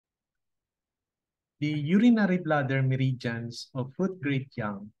The urinary bladder meridians of foot great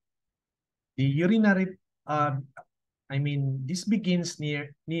young. The urinary, this begins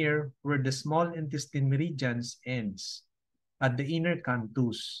near where the small intestine meridians ends at the inner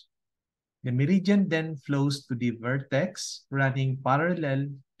canthus. The meridian then flows to the vertex, running parallel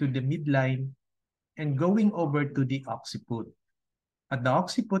to the midline and going over to the occiput. At the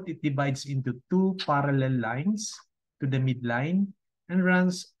occiput, it divides into two parallel lines to the midline and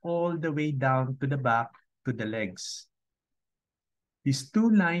runs all the way down to the back to the legs. These two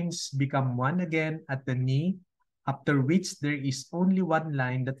lines become one again at the knee, after which there is only one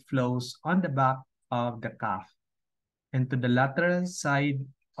line that flows on the back of the calf and to the lateral side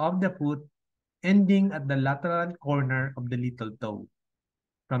of the foot, ending at the lateral corner of the little toe.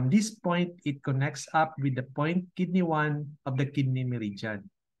 From this point, it connects up with the point kidney 1 of the kidney meridian.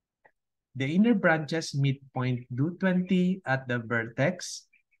 The inner branches meet point D20 at the vertex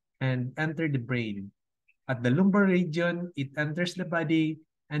and enter the brain. At the lumbar region, it enters the body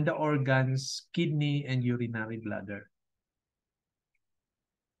and the organs, kidney and urinary bladder.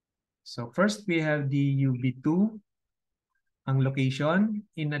 So first, we have the UB2, ang location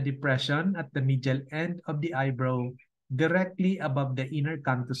in a depression at the medial end of the eyebrow, directly above the inner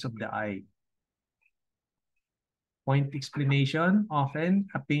canthus of the eye. Point explanation, often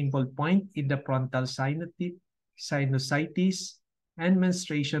a painful point in the frontal sinusitis and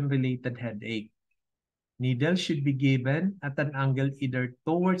menstruation-related headache. Needle should be given at an angle either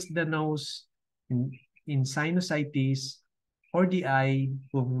towards the nose in sinusitis or the eye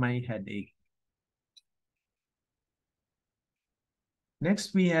kung may headache.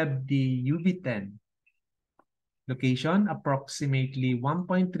 Next, we have the UB10. Location, approximately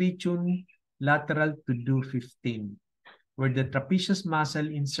 1.3 tune lateral to D15, where the trapezius muscle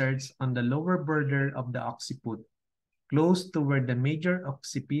inserts on the lower border of the occiput, close to where the major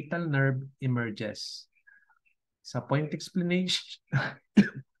occipital nerve emerges. Sa point explanation,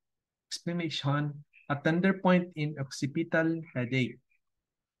 a tender point in occipital headache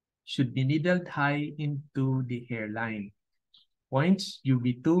should be needled high into the hairline. Points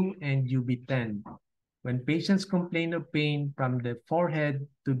UB2 and UB10. When patients complain of pain from the forehead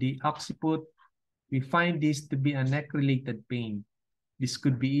to the occiput, we find this to be a neck-related pain. This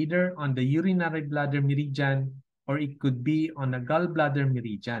could be either on the urinary bladder meridian or it could be on a gallbladder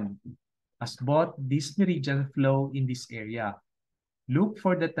meridian, as both these meridians flow in this area. Look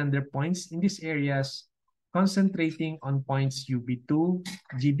for the tender points in these areas, concentrating on points UB2,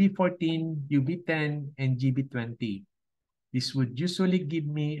 GB14, UB10, and GB20. This would usually give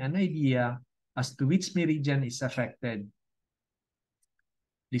me an idea as to which meridian is affected.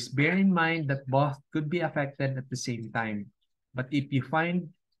 Please bear in mind that both could be affected at the same time. But if you find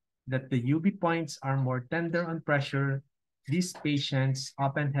that the UB points are more tender on pressure, these patients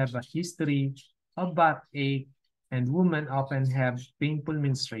often have a history of backache and women often have painful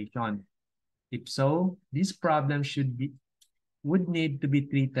menstruation. If so, this problem would need to be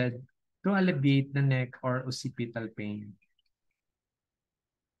treated to alleviate the neck or occipital pain.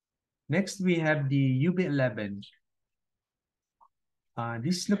 Next, we have the UB11.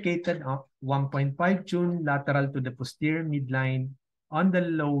 This is located at 1.5 tune lateral to the posterior midline on the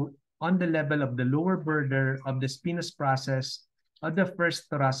level of the lower border of the spinous process of the first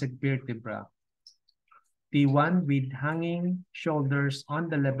thoracic vertebra. T1 with hanging shoulders on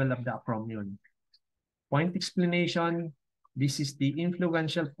the level of the acromion. Point explanation, this is the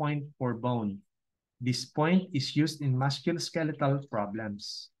influential point for bone. This point is used in musculoskeletal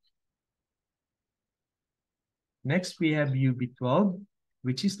problems. Next, we have UB12,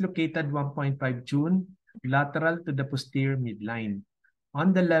 which is located 1.5 tune lateral to the posterior midline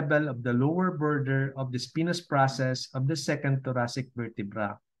on the level of the lower border of the spinous process of the second thoracic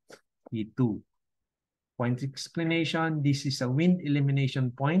vertebra, T2. Point explanation, this is a wind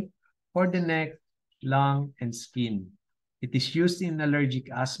elimination point for the neck, lung, and skin. It is used in allergic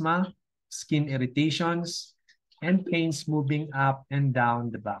asthma, skin irritations, and pains moving up and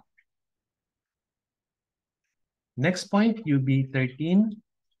down the back. Next point, UB13,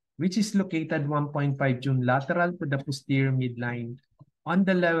 which is located 1.5 tune lateral to the posterior midline on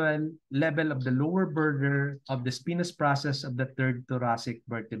the level of the lower border of the spinous process of the third thoracic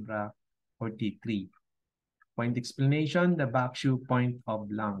vertebra, or T3. Point explanation, the back shoe point of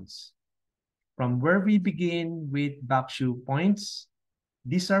lungs. From where we begin with back shoe points,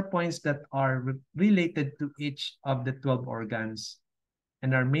 these are points that are related to each of the 12 organs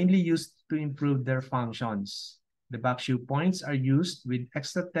and are mainly used to improve their functions. The back shoe points are used with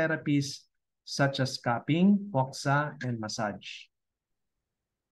extra therapies such as cupping, moxa, and massage.